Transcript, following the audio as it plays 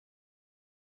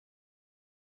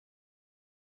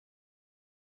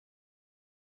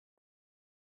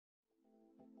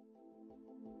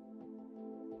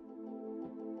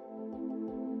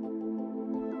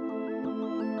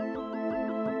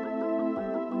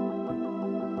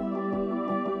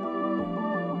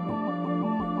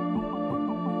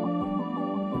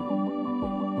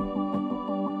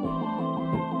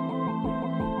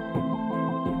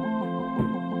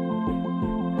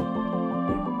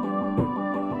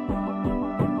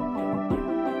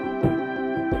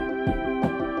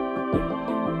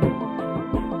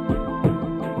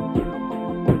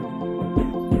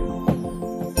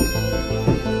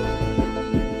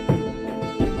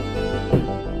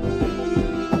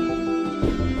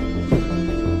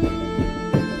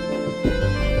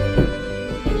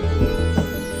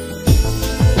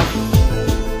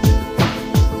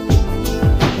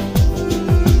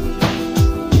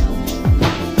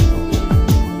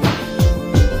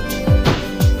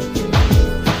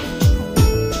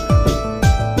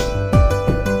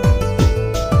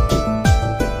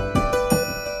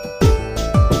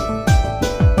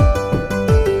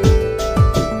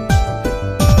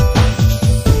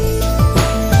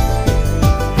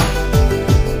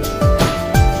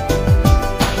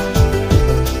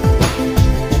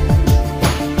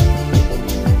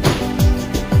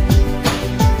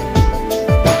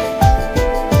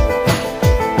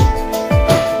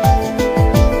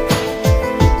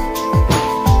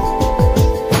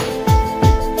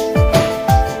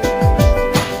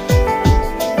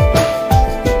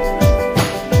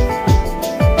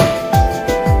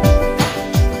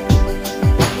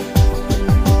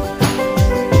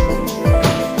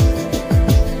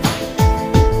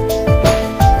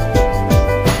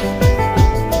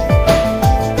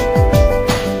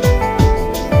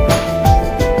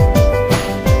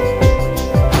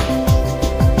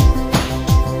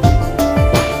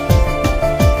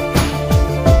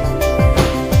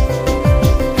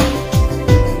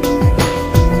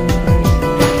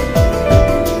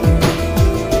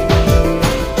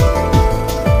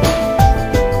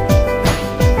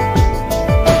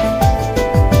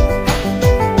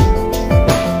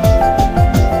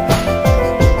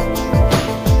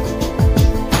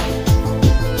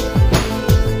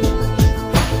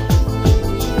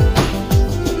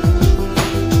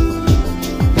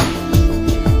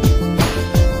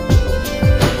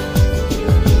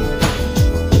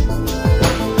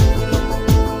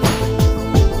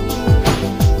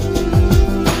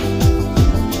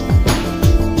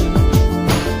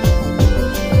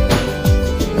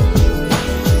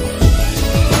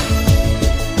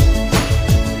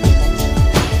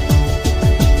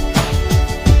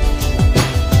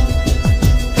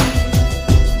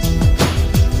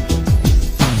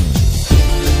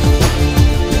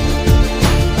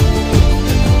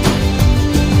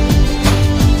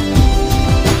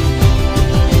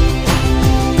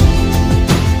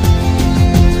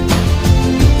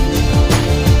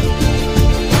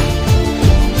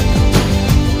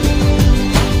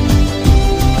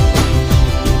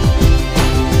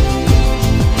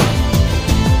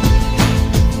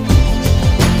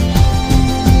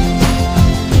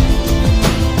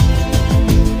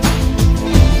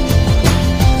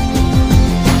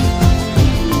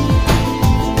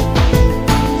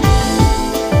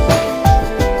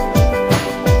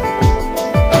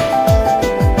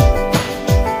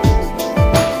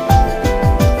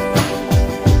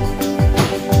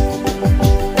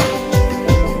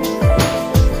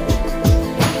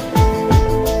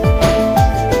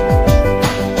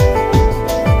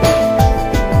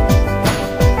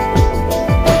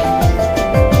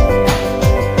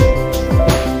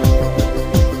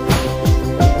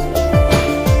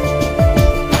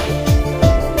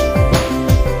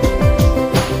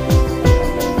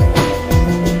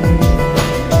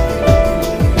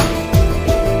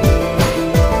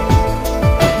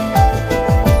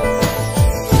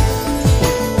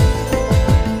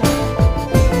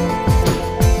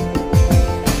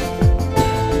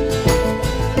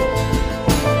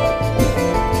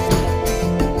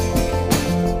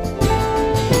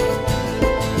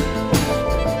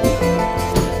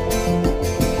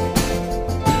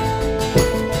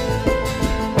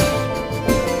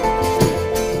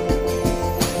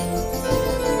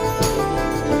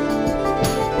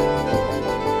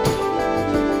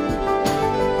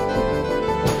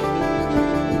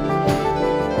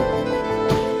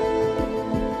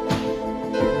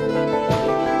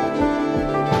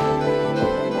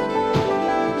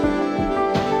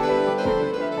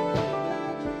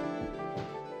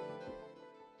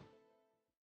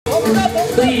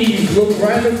Please look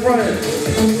right in front.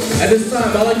 At this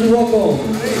time, I'd like to welcome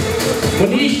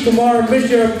Manish, Kumar,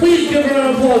 Misha. Please give her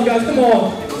an applause, guys. Come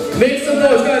on. Make some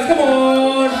noise, guys. Come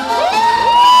on.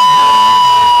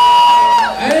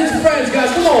 And his friends,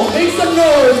 guys. Come on. Make some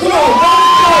noise. Come on.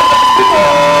 Come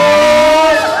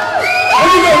on.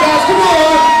 There you go, guys. Come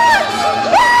on.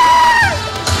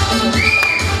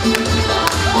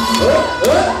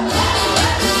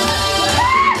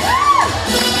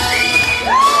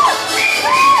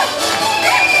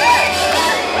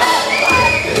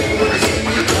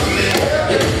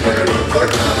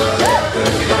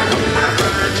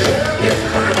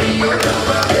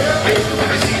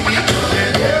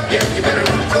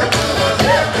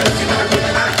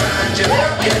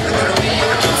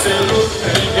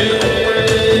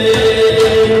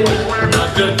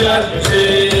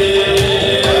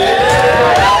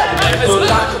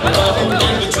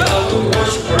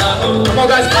 Come on,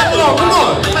 guys, clap along, come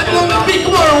on! Clap along with the beat,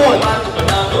 come on, everyone!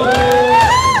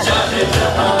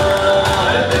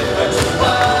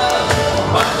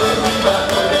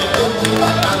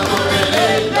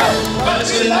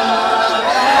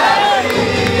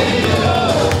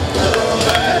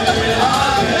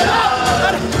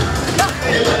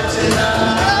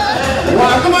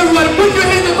 Wow, come on, everybody, put your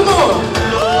hands up, come on!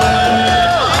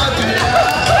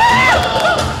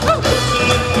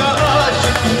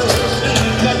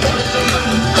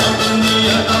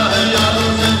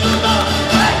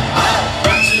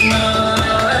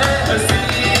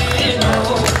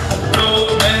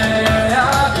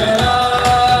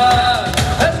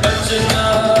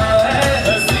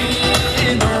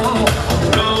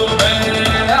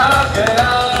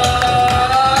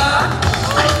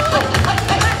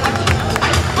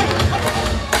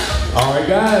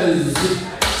 Guys,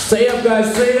 stay up,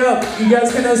 guys, stay up. You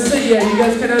guys cannot sit yet. You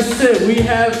guys cannot sit. We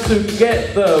have to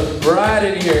get the bride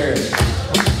in here.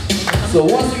 So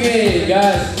once again,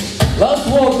 guys, let's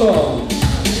welcome.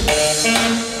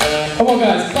 Come on,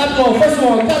 guys, clap along. First of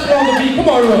all, clap along the beat. Come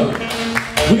on, everyone.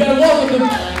 We gotta welcome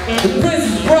the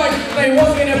Prince's bride tonight.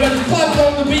 Once again, everybody, clap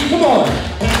along the beat. Come on.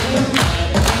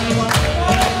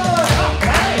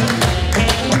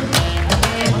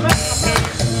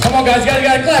 Come on, guys, you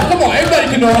gotta clap. Come on, everybody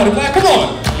can know how to clap. Come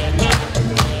on.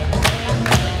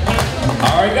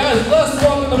 All right, guys, let's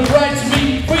welcome the bride to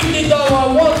be Preeti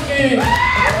once again.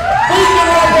 Please give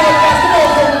her a applause, guys. Come on,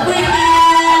 for Preeti.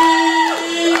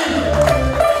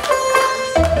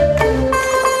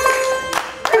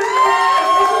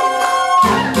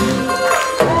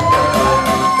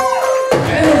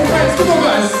 And her friends, come on,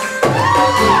 guys.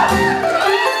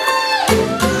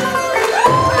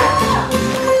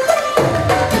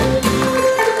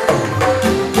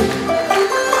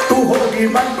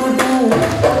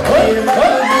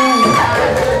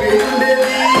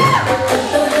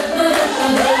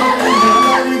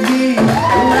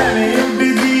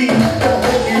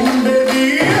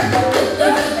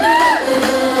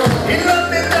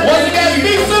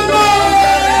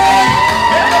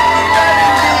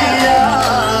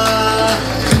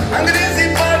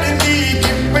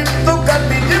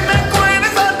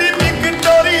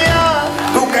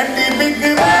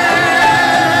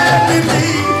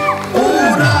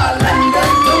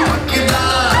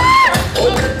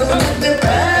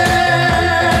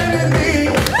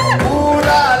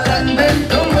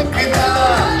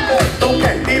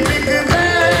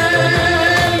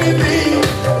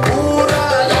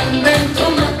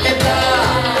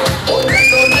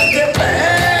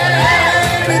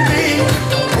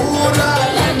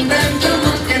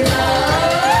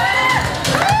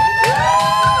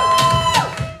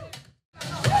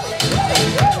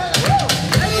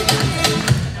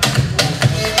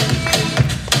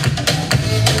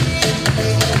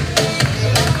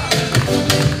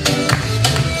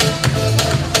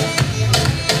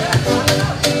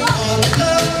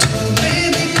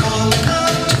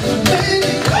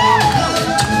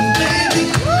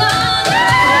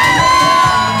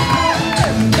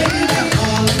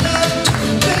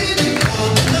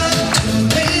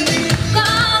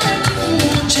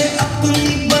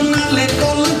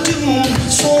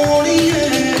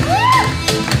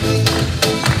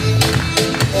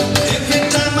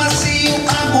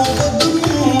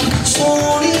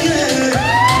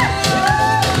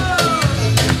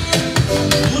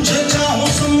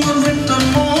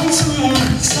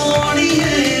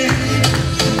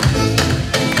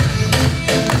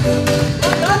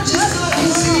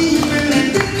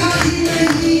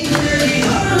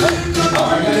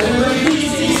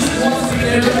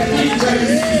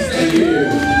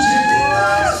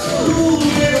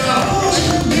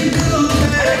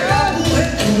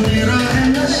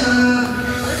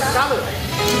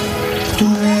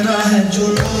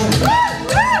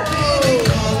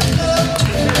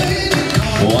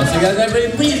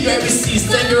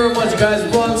 you very much, guys.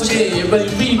 Once again, everybody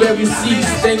be very seats.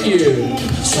 Thank you.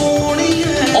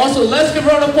 Also, let's give a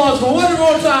round of applause for one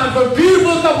more time for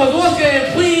beautiful couples. Once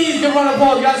again, please give a round of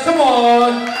applause, guys. Come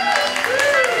on.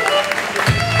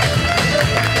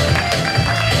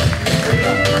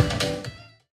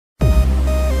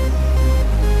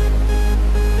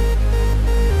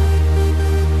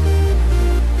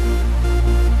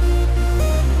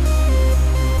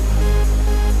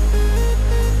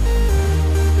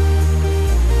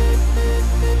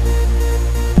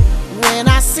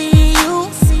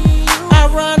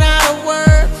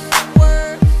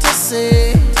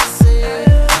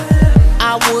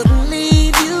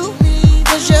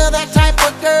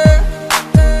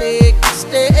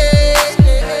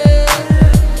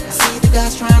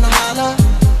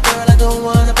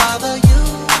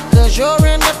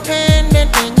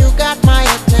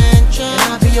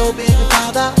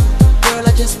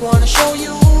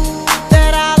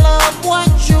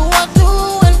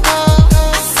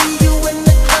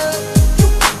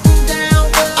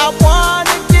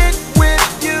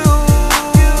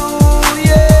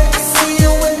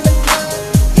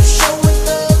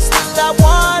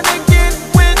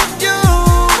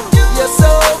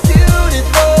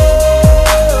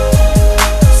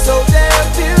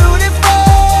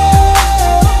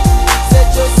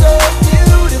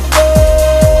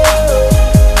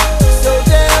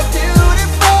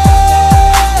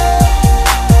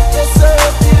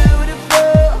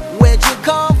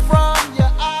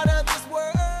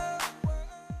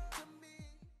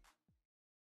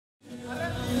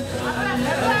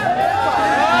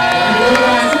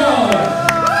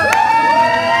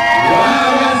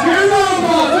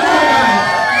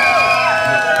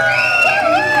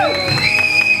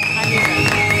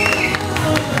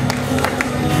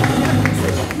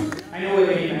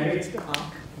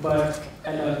 But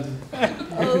I love you.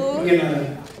 Oh. You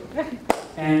know,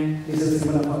 and this is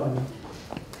one of our one.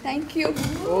 Thank you.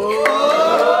 Oh.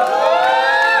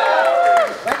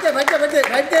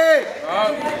 Right there.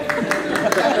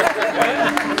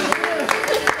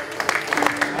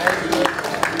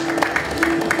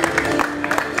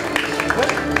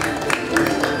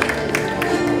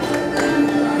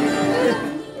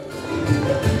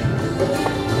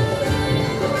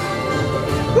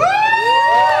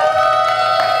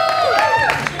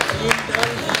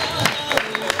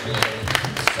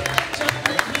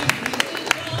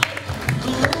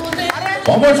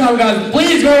 One more time, guys.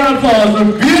 Please go around applause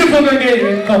for beautiful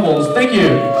engagement couples. Thank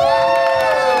you.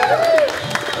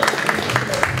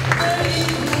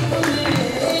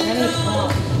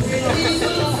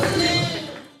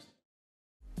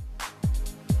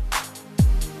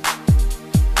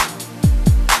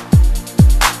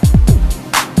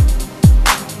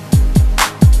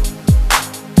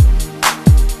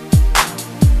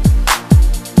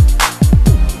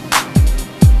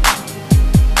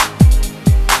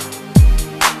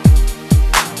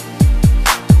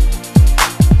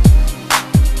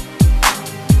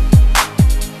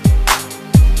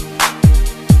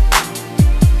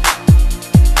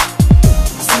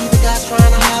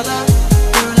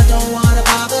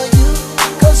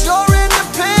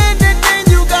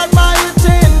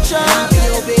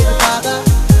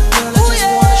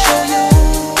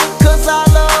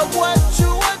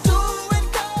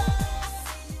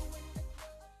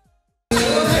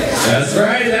 That's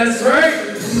right, that's right.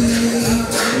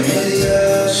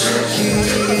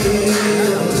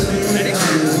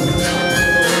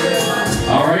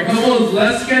 All right, come on,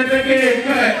 let's get the cake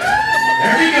cut.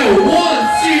 There we go. 1,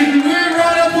 2, 3,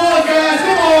 round of applause, guys.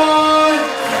 Come on.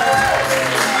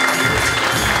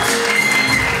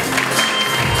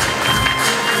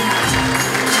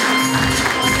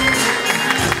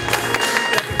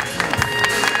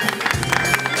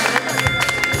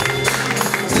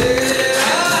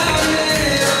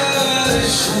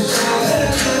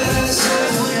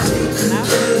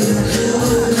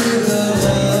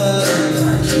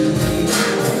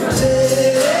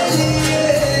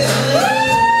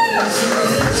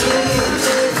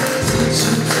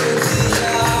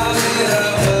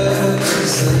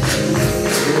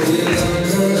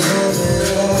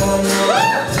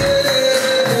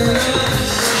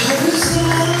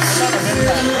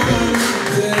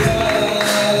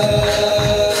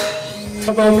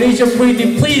 Come on, Manish and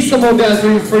Preeti, please come on, guys,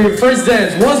 for your first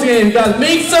dance. Once again, guys,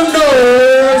 make some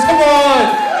noise. Come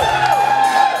on.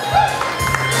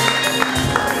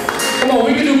 Come on,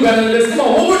 we can do better than this. Come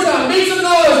on, one more time, make some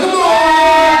noise. Come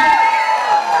on.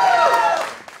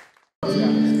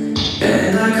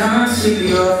 And I can't sweep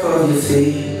you off of your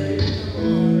feet.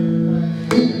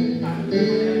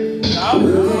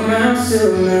 Move around,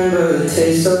 still remember the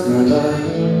taste of my love.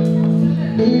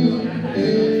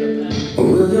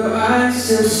 Will your eyes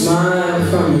still smile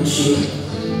from your cheek?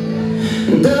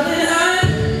 Darling, I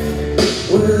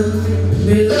will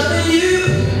be loving you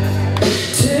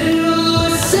till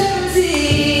we're 70.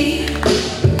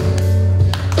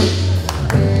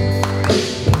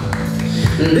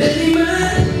 Baby, my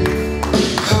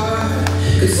heart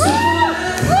could stop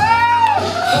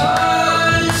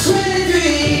heart 23.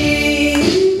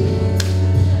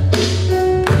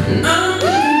 And I'm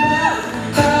thinking about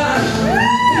how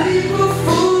people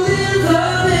fall in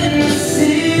love in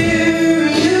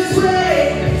mysterious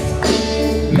ways.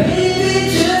 Maybe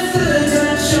just a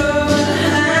touch of a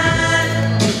hand.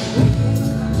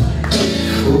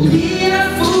 We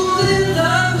are fall in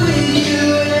love with you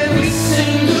every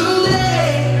single day.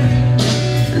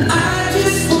 I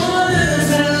just wanna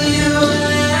tell you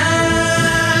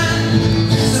that.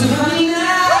 So honey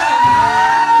now,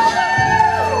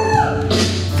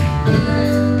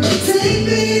 take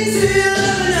me into your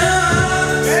loving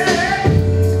arms.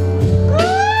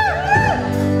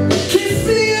 Kiss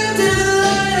me under the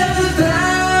light of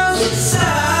 1,000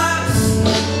 stars.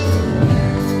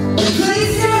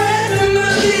 Place your hand on my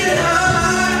beating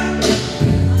heart.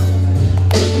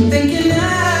 Thinking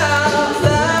out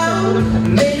loud,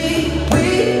 maybe we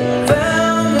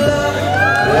found love.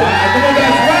 Come on,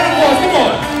 guys, round of applause, come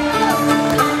on.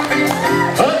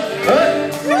 All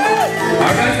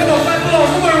right, guys, come on, clap along,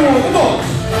 come on, everyone, come on.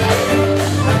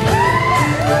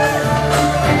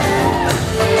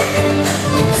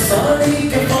 Sorry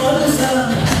que falsa,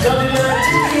 कभी मैं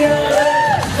चुकिया है,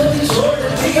 कभी छोड़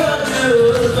दिया दिल,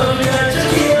 कभी मैं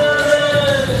चुकिया है.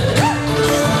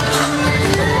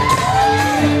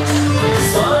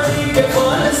 Sorry que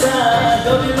falsa,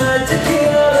 कभी मैं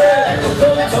चुकिया है,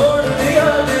 कभी छोड़ दिया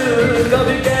दिल,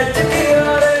 कभी मैं चुकिया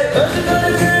है. Touch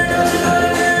करके, touch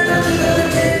करके, touch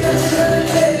करके, touch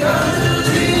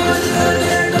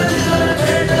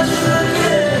करके,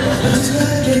 touch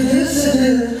करके दिल से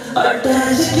दिल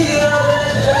attach किया है,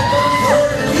 कभी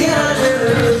छोड़ दिया दिल,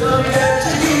 कभी catch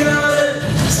किया है.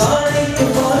 Sorry que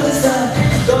falsa,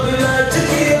 कभी match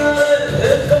किया है,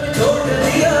 कभी छोड़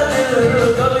दिया दिल,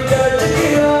 कभी catch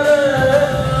किया है.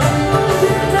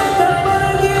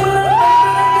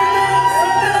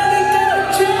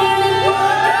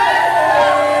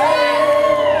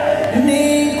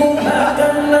 నీకు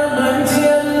నాకన్నా మంచి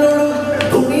అల్లుడు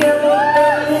దునియా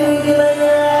మొత్తం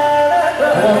మిగిలయ్యాడు.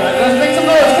 Come on, guys, let's make some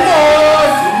noise, come on.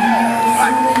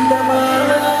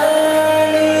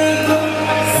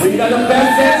 We got the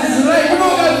best dancers tonight, come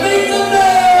on, guys, make some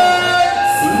noise.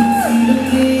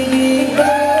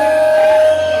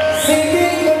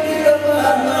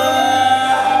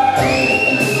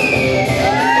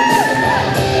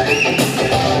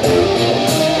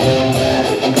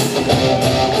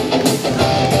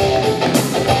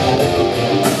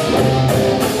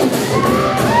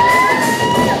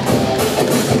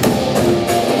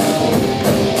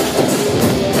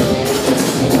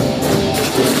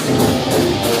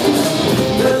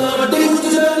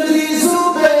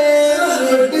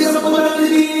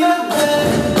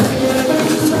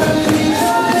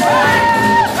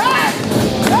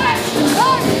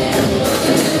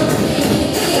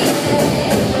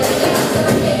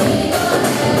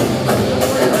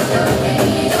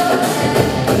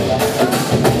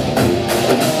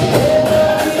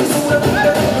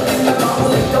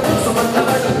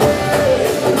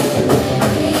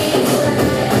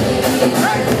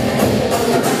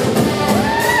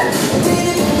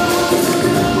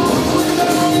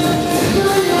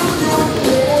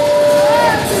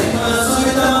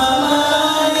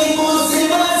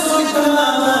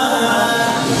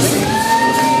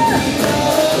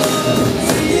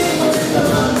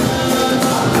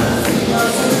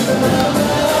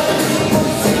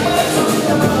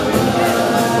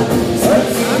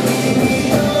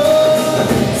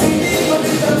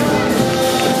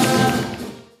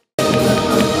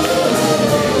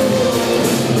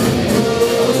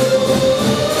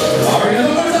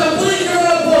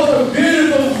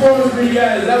 You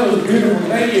guys, that was beautiful.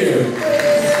 Thank you.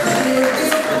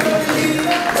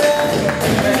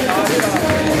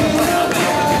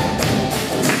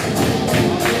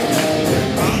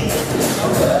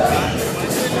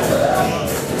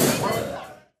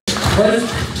 Let's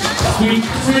sweet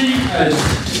three guys.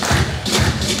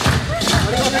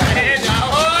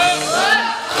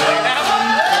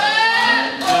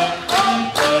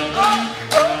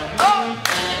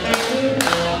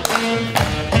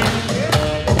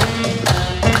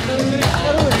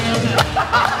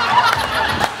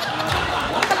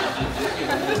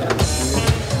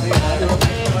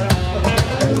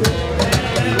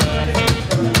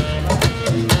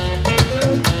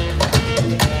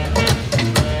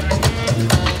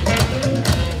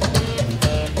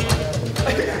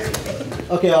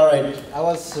 Okay, alright. I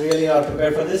was really not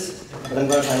prepared for this, but I'm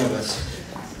gonna try my best.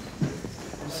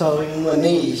 So,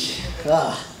 Manish.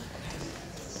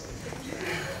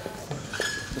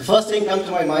 The first thing comes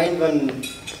to my mind when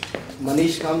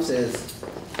Manish comes is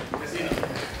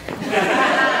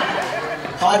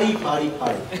party, party,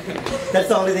 party. That's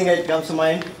the only thing that comes to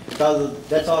mind because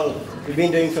that's all we've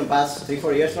been doing for the past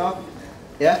 3-4 years now.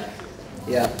 Yeah?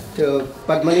 Yeah. So,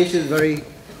 but Manish is very,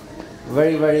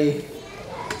 very,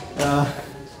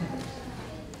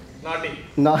 naughty.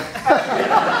 no.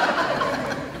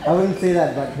 I wouldn't say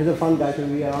that, but he's a fun guy to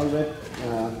be around with.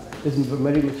 He's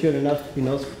very mature enough. He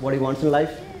knows what he wants in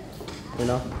life, you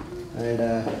know. And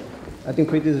I think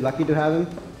Preeti is lucky to have him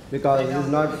because he's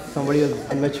not somebody who's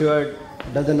immature,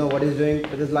 doesn't know what he's doing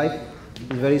with his life.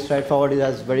 He's very straightforward. He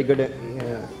has very good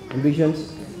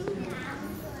ambitions.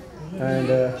 And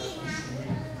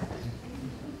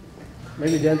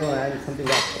maybe Jen will add something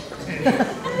back.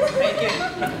 Thank you.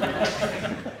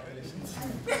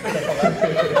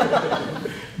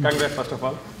 Congrats, first of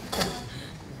all.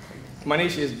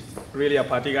 Manish is really a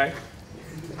party guy.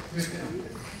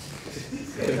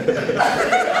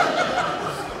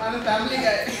 I'm a family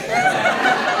guy.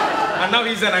 And now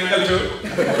he's an uncle too.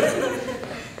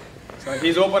 So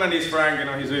he's open and he's frank, you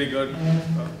know, he's really good. So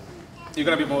you're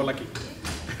gonna be more lucky.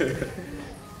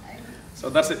 So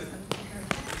that's it.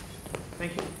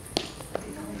 Thank you.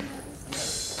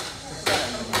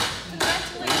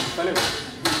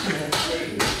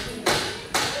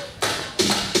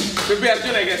 Should be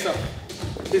Arjun, I guess so.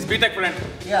 His BTech friend.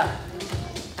 Yeah.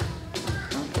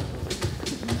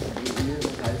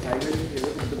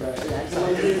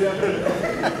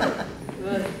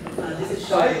 This is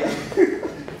short.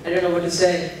 I don't know what to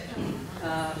say.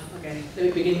 Okay, let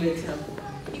me begin with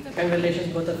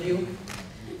congratulations both of you.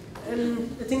 And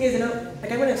the thing is,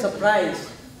 like I'm kind of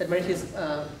surprised that Manish is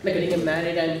getting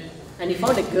married and he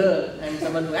found a girl and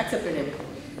someone who accepted him.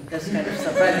 That's kind of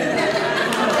surprising.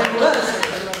 Plus,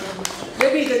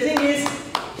 maybe the thing is,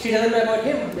 she doesn't know about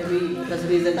him. Maybe that's the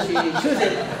reason she chose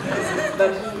him.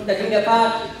 But that thing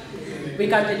apart, we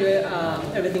can't tell you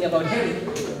everything about him.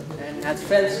 And as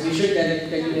friends, we should tell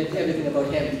you everything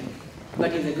about him.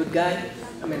 But he's a good guy.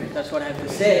 I mean, that's what I have to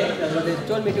say. That's what they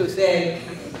told me to say.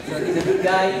 So he's a good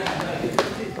guy. He's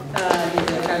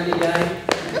a family guy.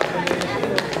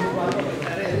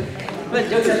 But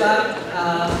jokes apart,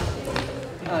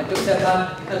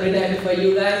 I'm really happy for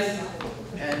you guys.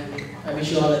 And I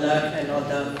wish you all the luck and all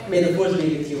the, may the force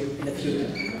be with you in the future.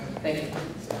 Thank you.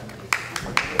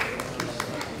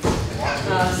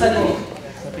 Sunny.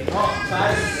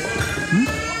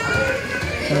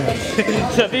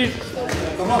 Satish.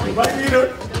 Come on, why do you do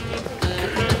it?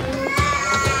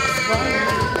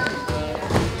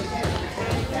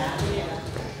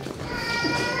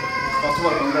 First of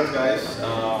all, congrats guys.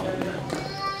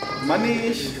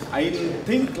 Manish, I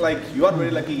think like you are very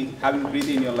lucky having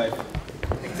Preeti in your life.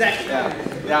 Exactly.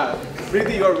 Yeah.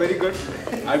 Preeti, you are very good.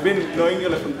 I've been knowing you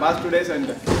like for the past 2 days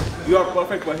and you are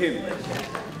perfect for him.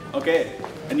 Okay?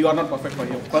 And you are not perfect for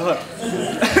him, for her.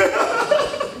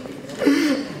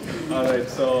 Alright,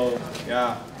 so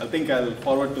yeah, I think I'll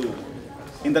forward to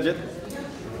Indrajit.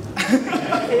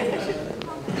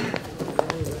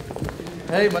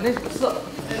 Hey Manish, what's up?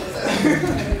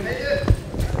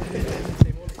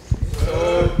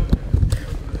 So,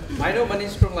 I know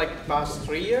Manish from like past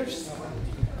 3 years.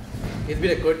 He's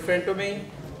been a good friend to me,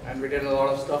 and we did a lot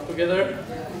of stuff together.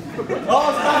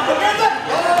 Oh, stop together!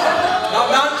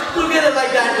 Not together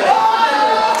like that.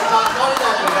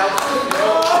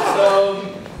 So,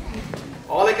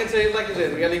 all I can say is like he's a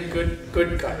really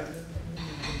good guy.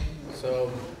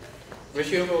 So,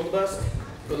 wish you all the best.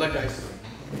 Good luck, guys.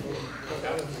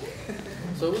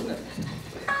 So, who's next?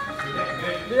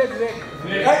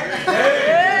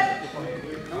 Yeah.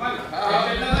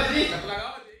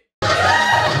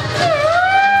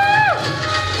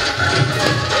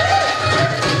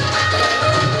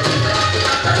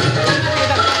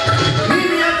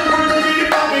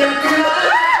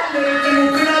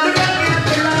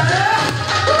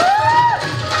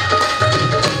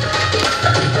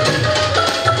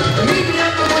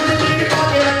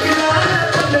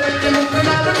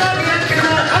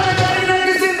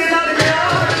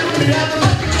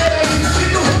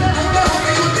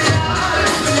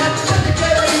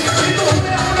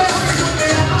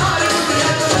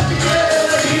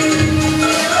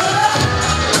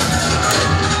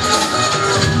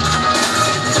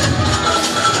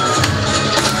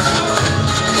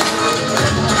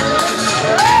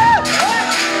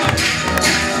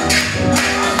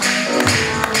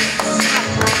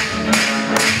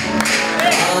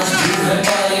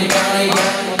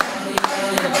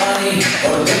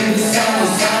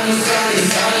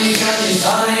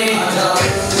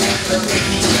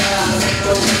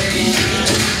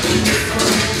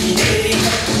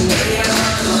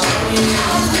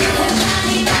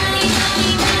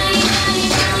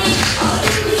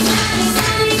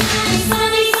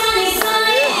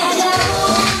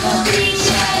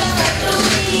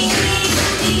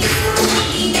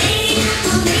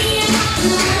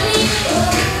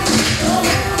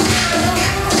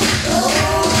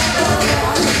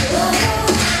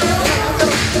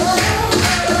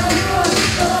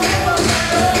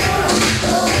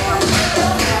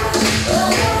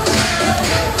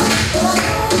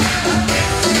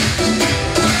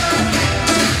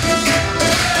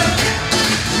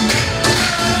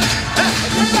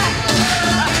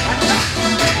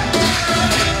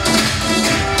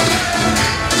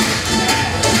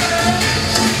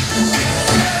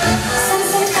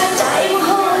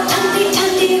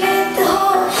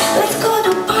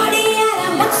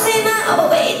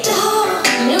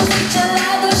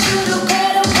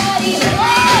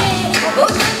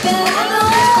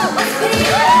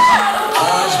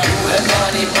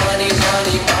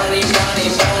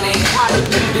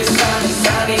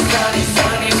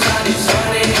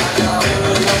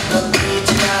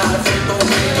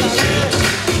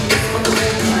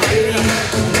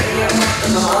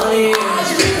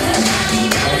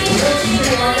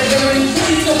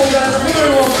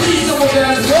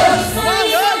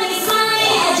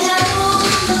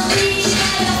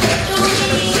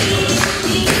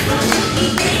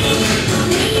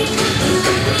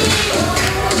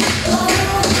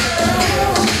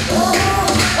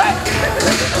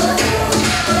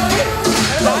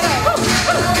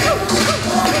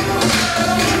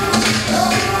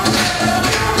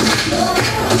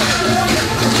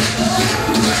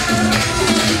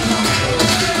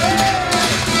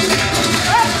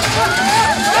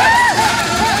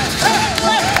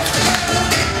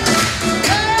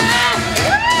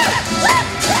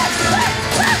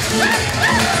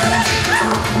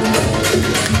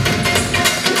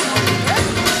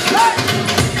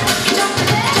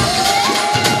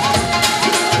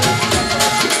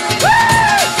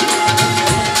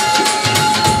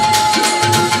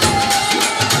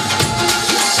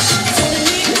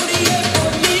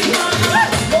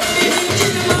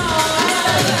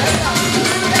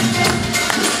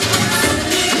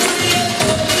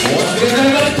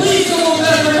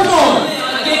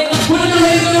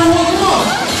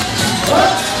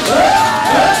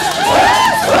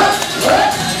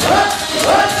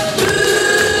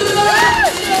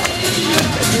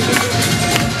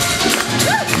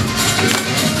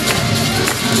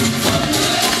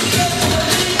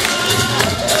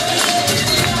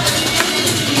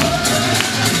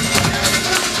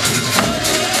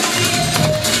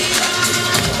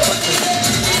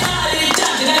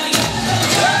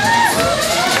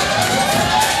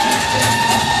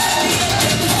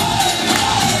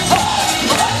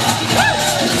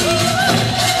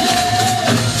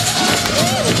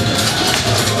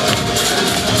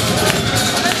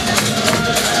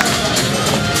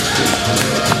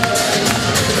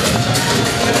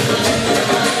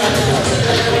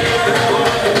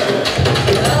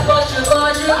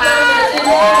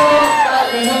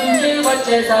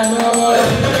 వచ్చేసాను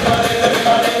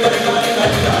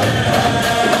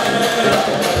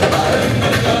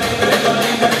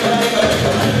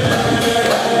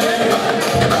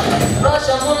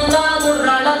రోషమున్న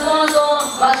గుర్రాల కోసం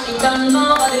వాషింగ్టన్ను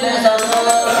వదిలేశాను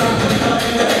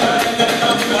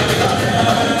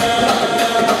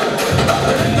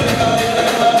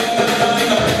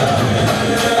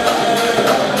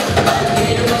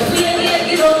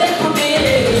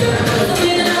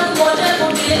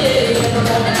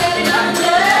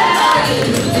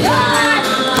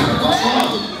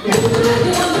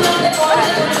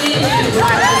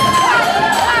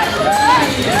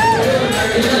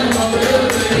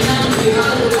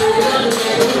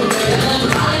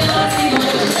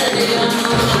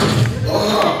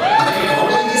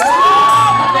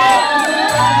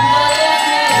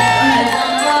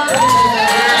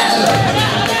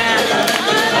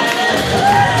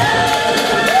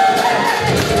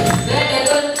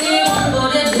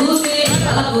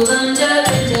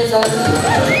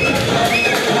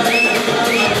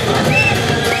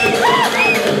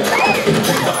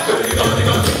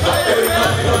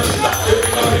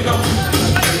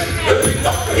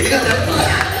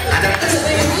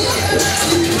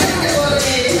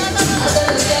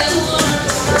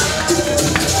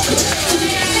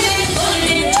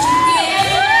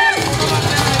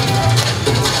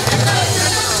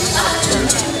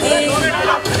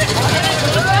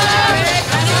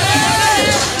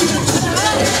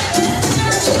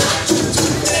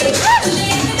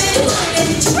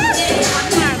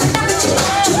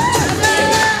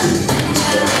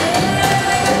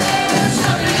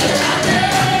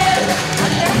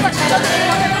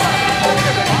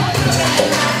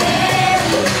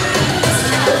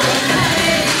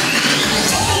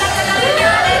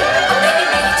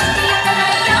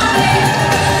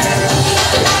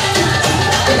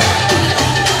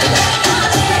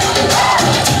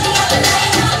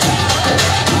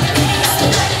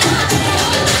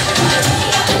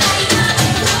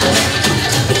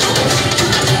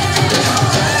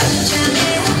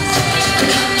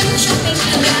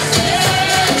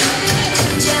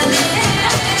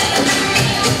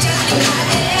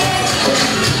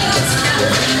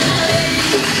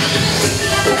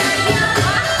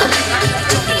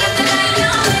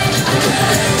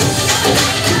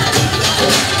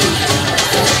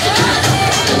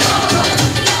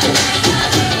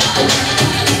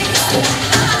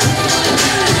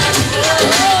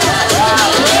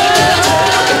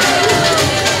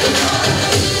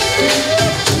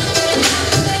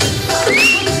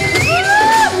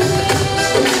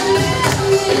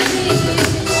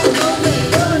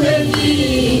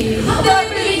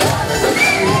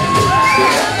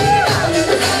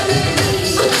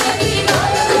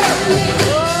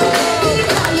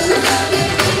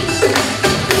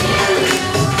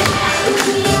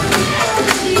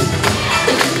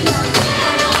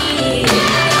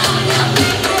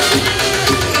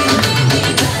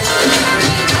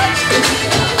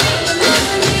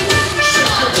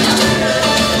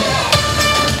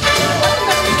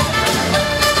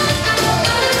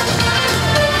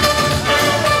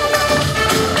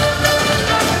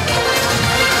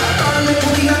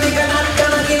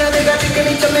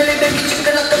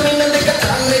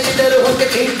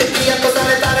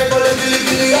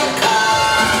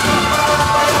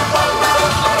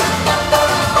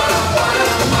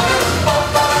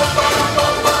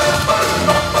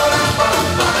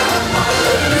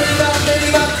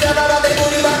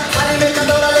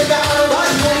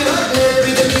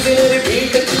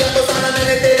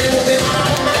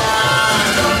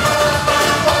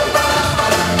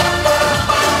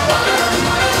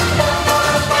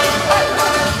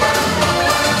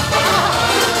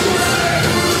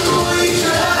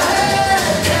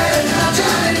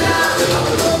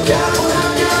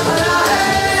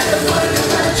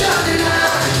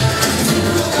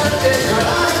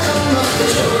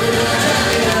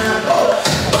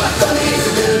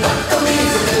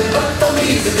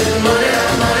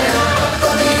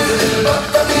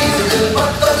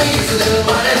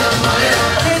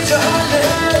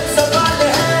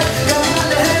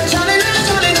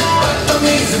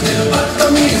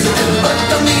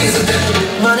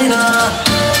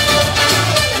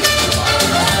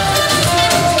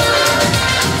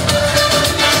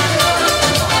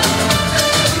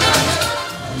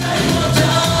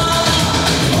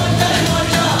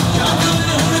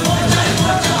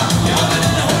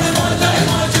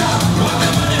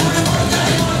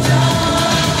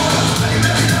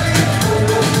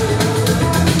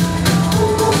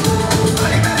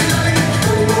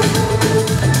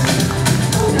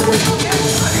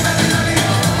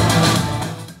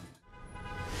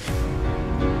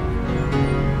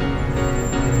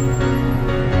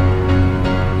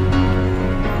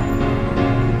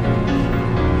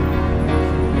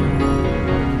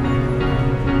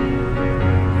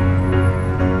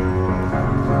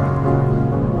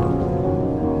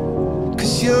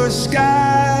you're a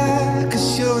sky,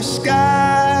 'cause you're a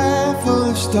sky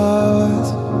full of stars.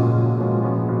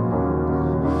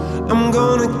 I'm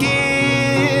gonna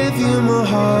give you my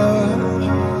heart,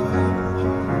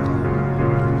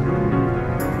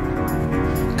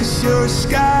 'cause you're a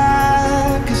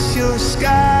sky, 'cause you're a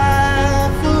sky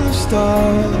full of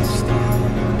stars.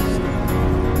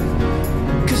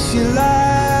 'Cause you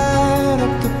light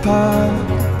up the park.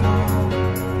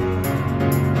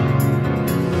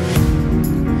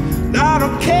 I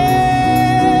don't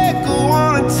care, go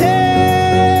on and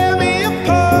tear me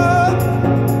apart.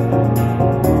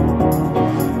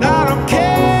 I don't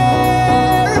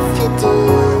care if you do.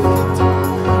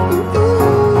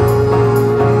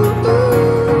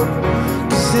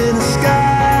 Cause in the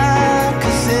sky,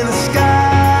 'cause in the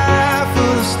sky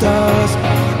full of stars,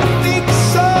 I think I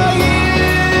saw you.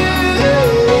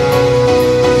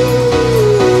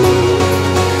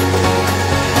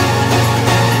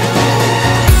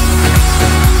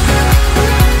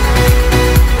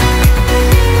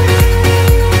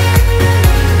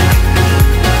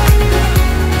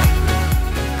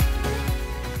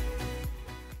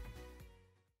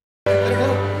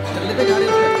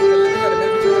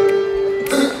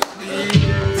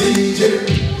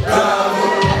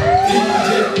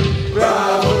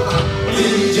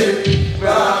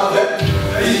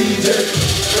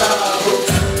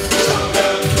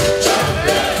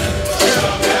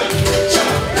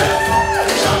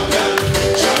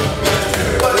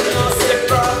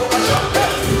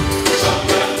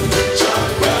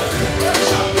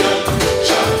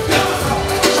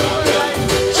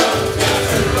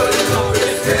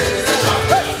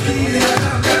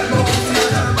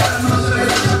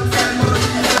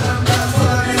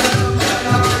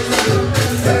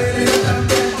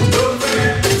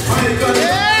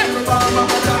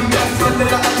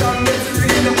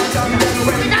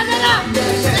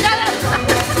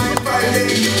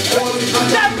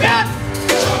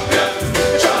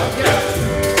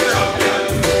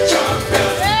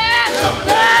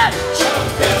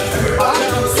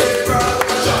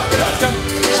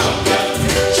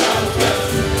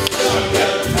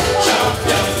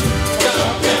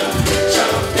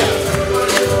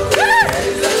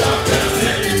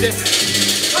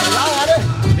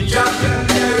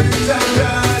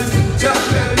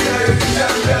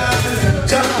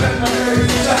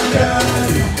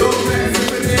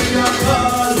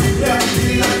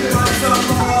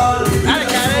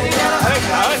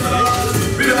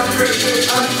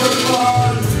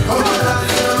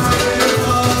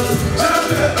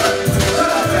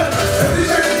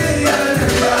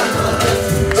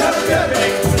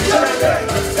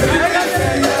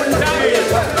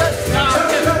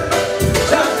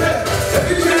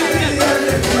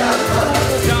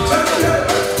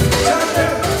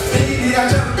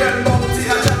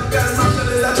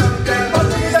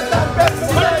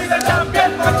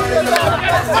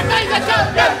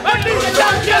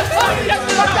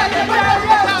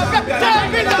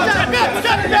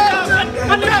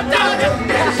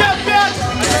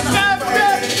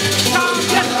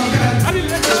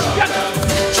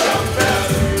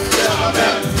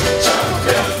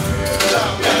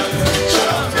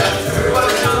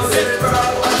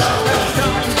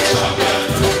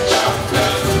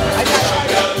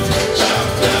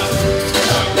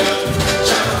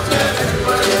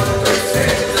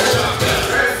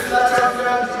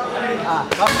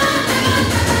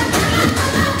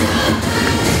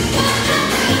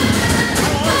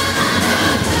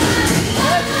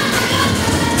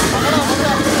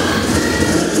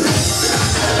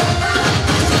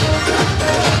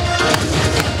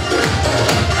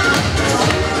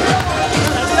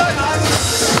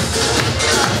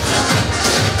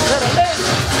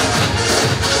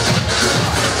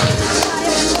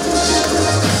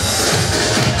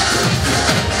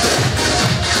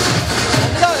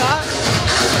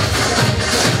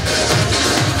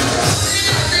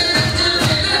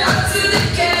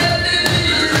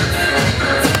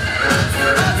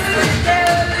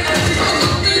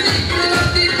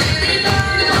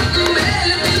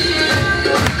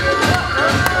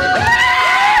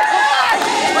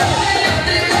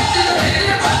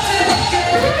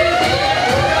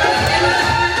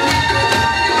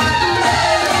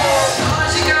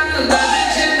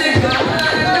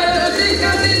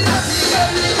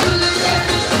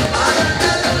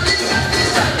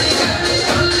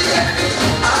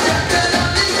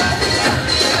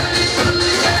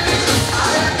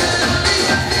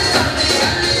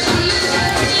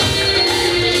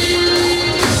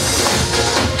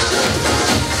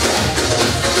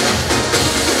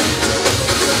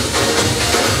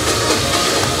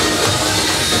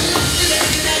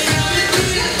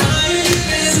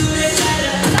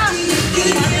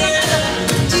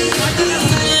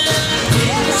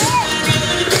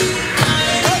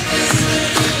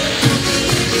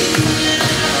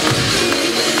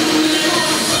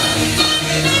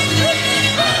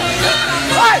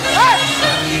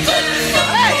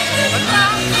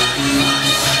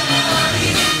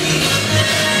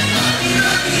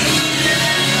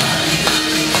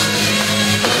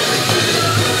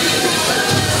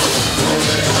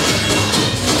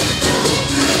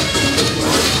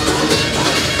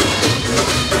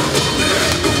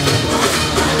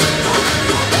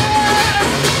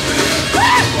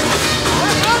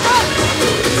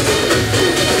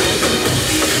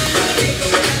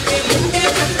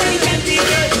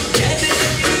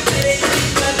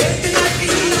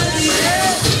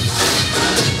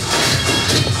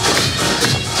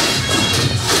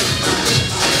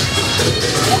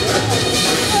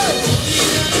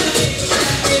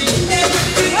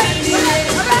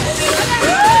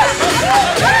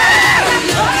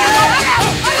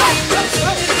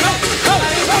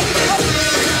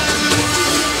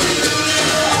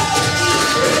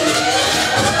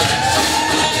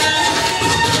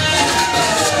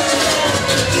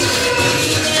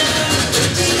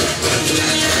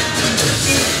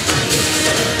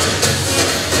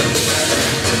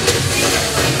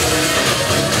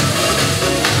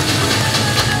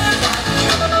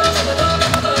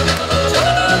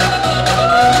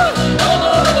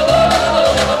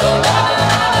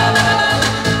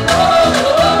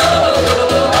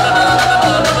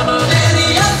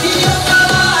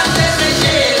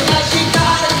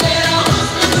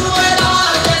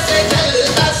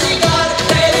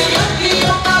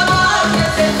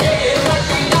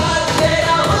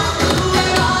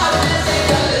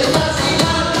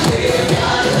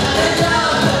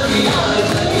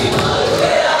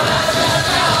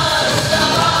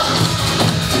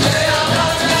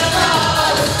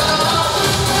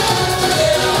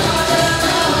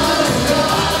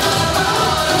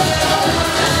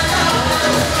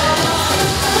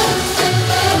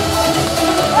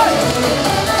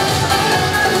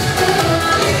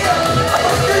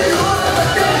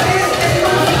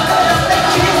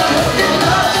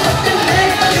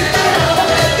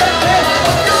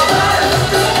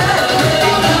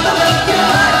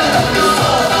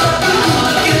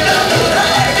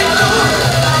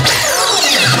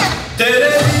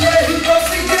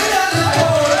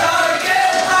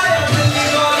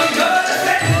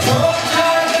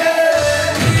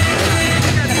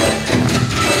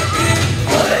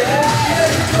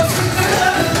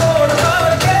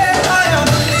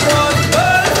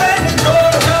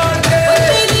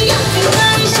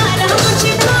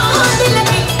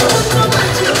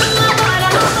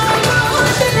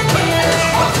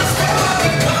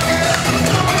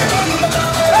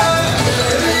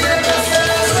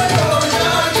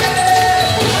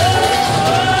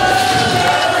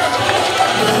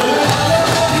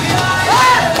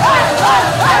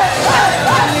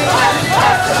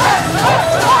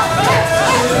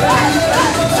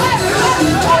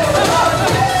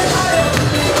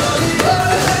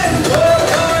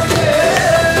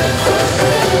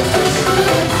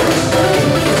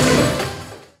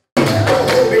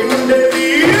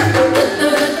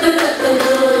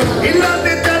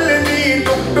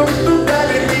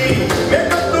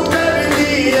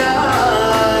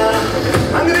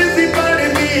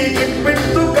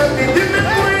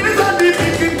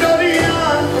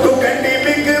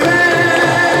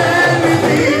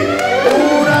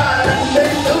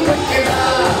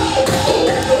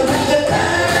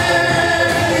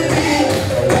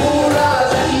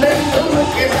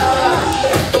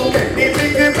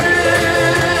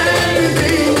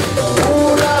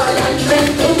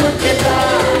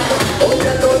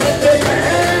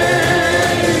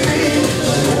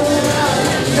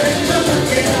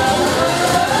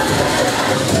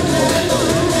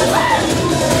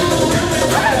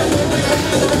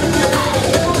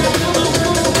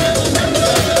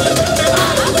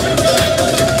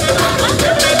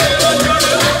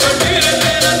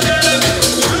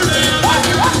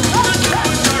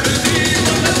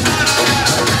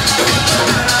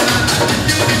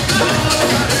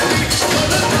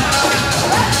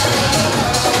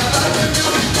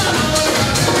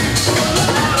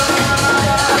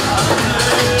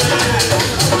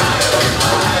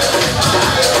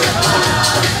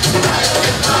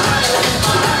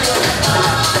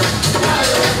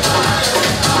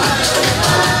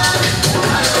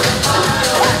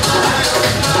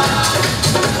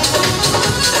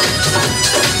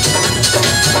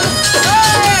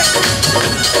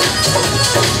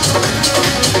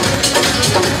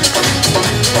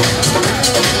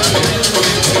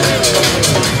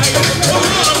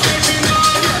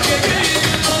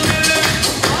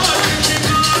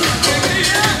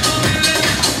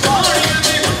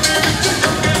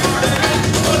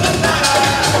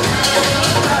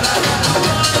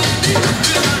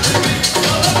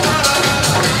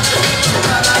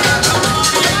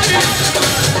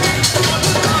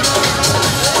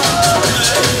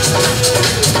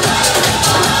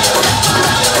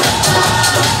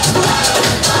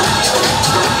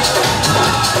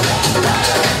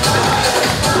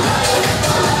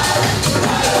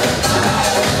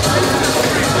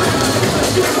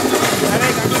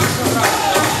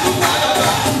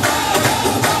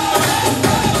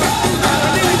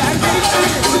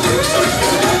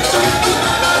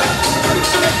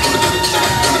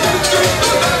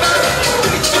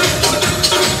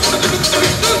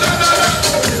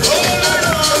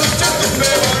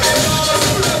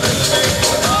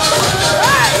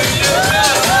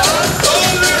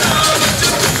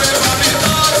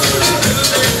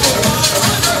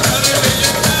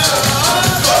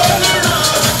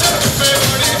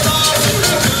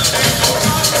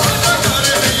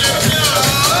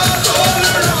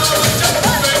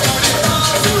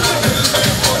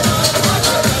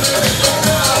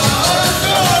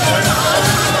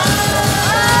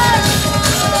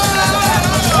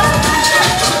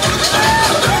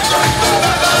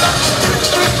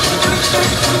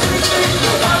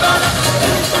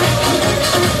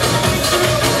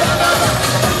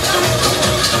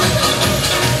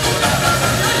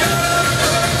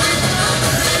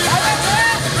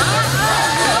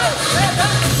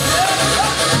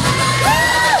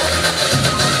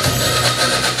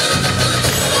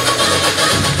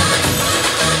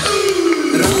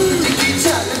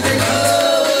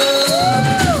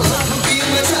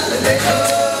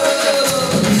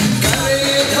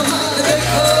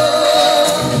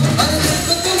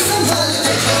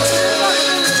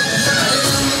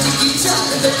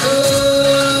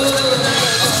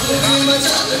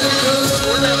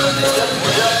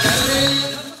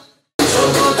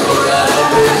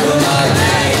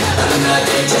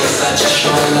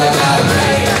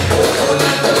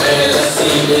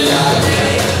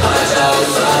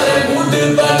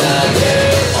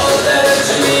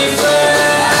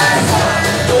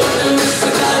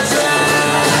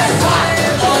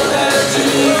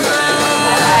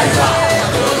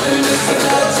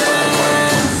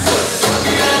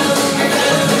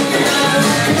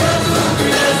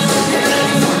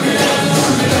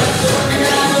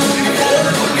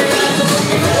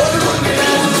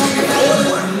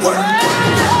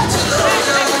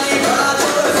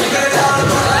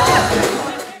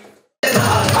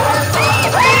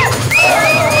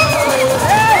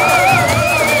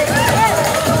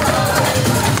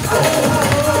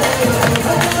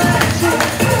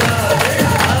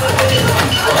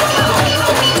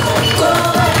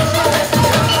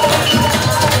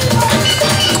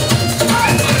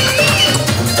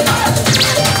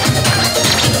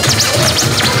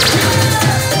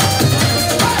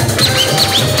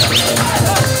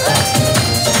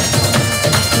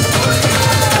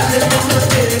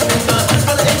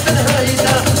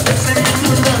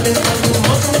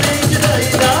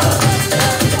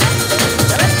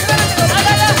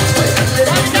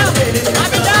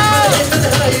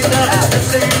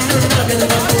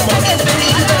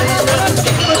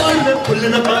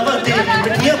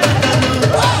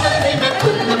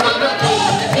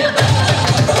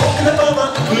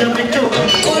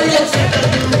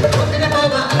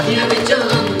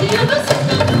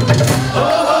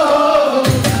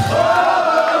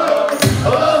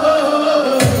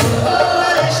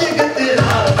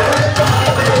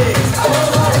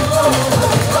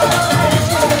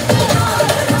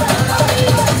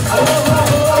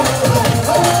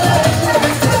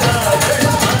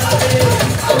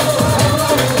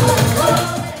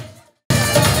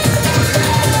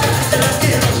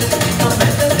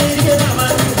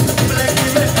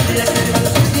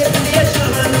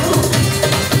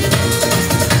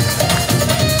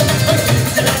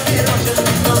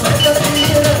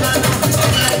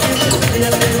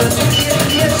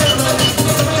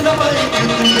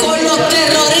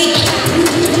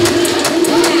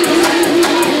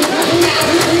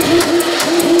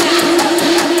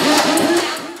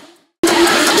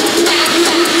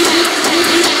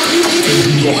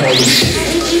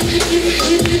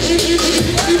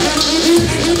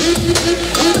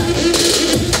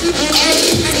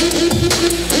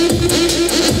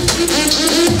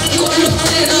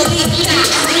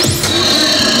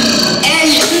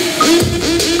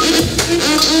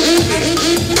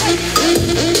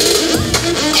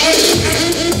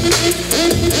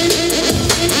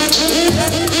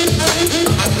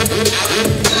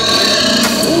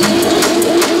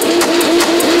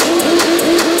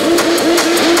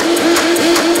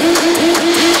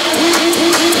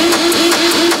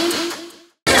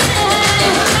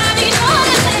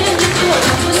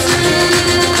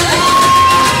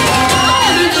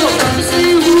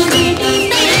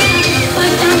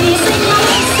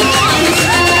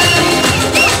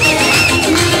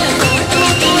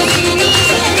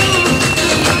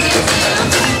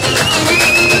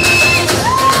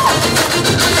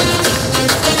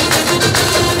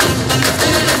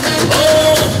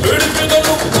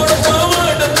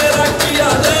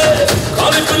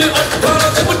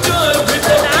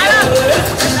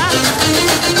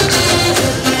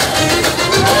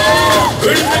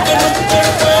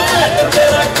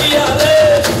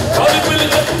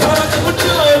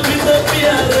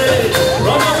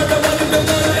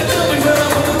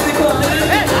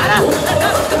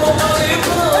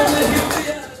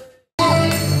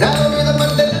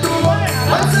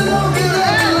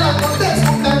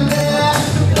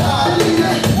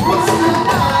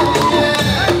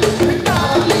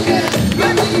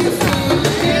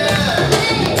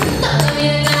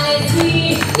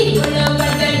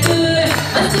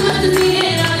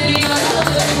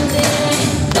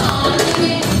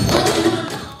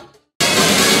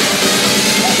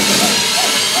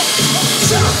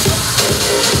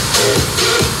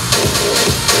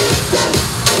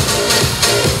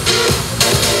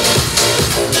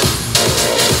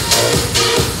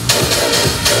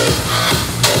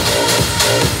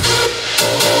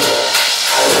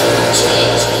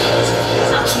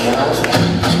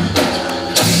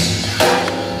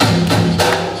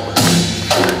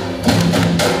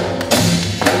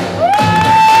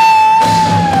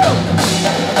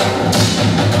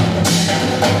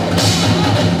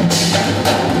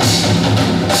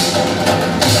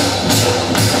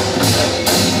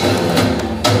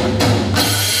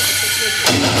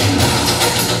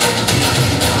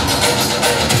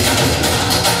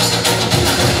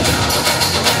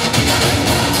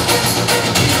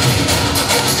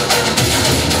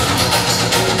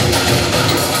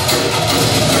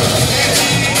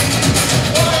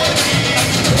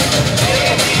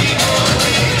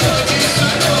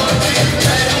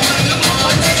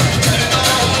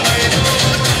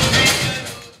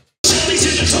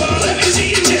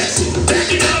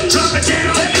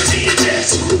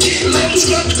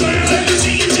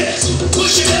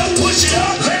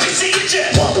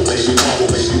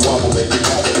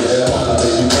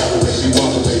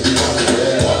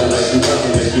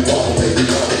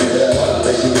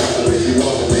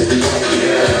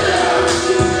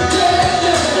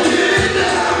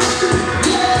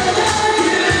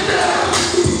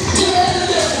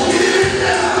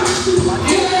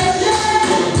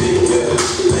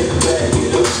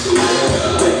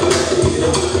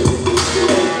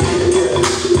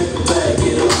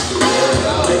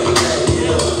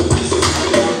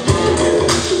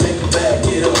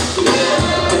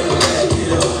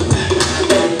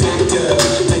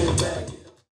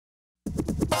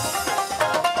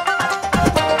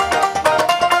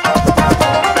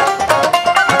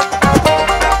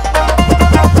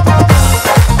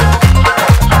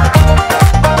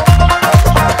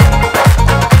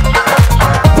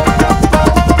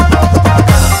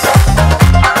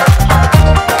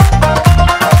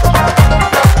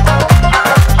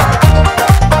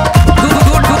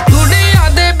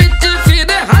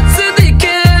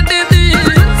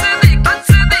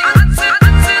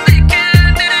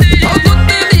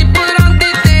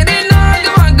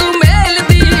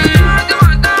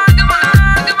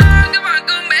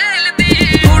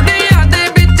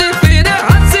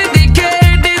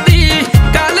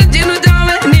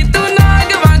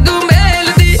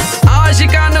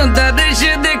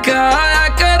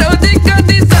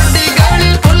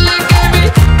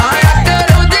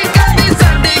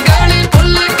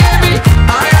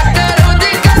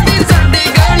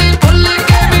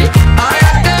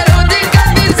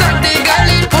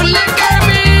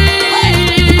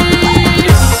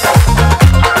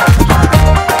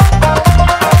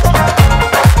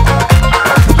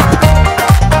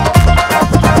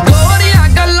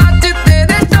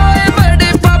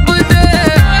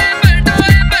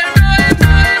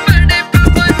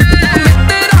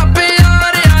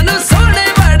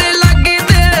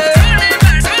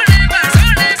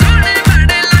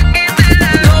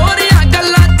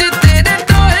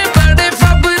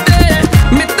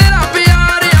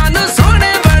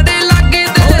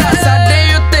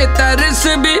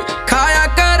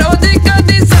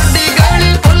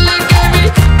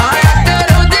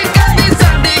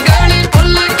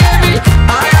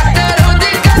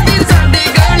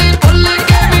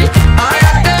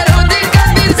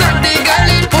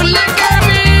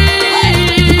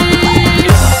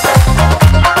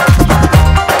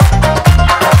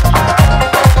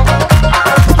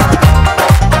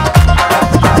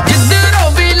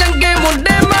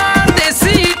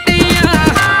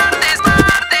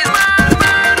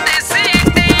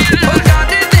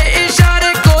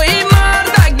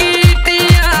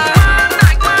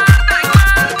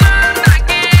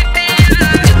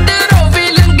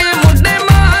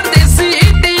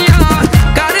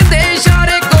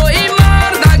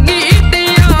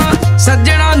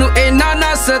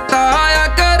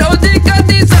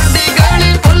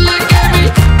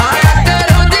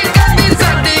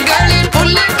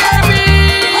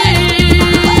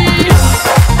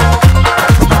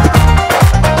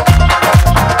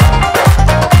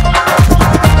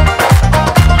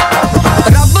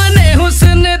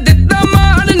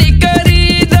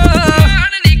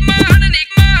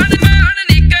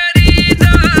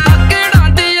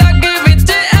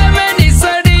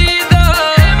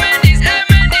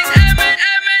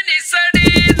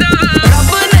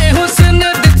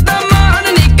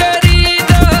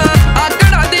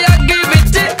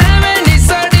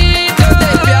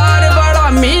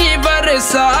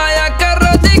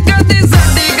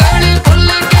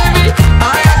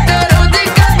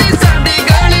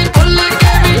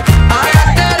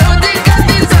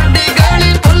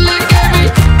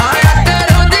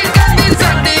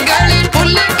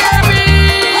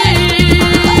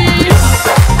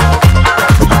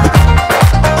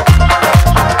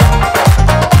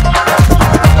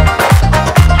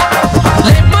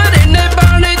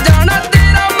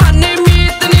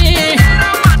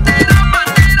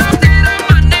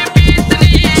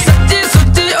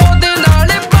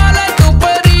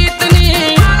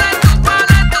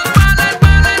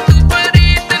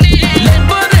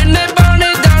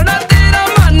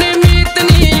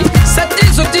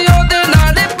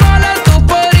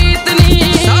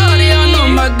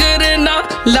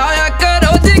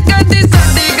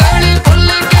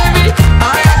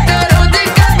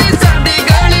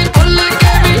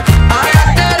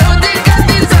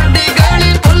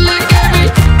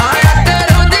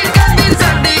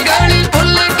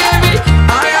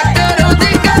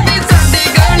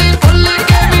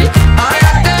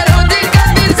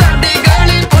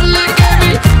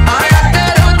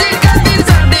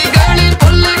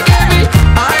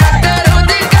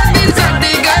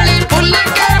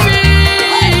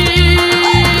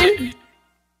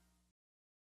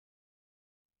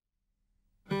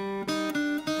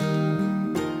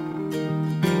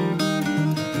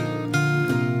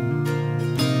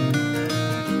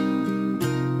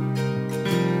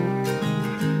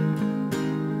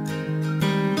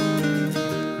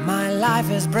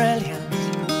 life is brilliant.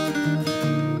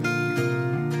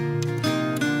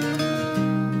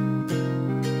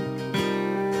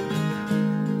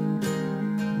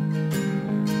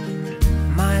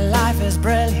 My life is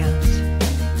brilliant.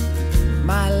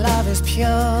 My love is pure.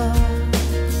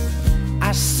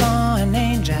 I saw an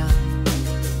angel,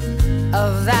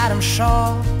 of that I'm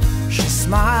sure. She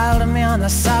smiled at me on the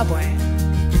subway.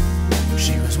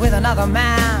 She was with another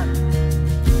man,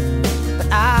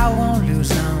 but I won't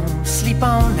lose no sleep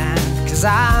on that, 'cause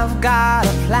I've got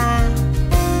a plan.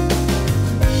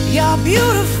 You're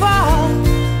beautiful.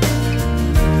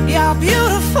 You're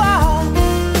beautiful.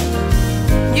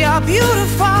 You're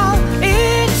beautiful.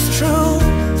 It's true.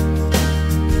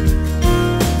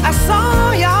 I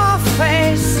saw your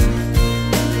face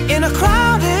in a crowd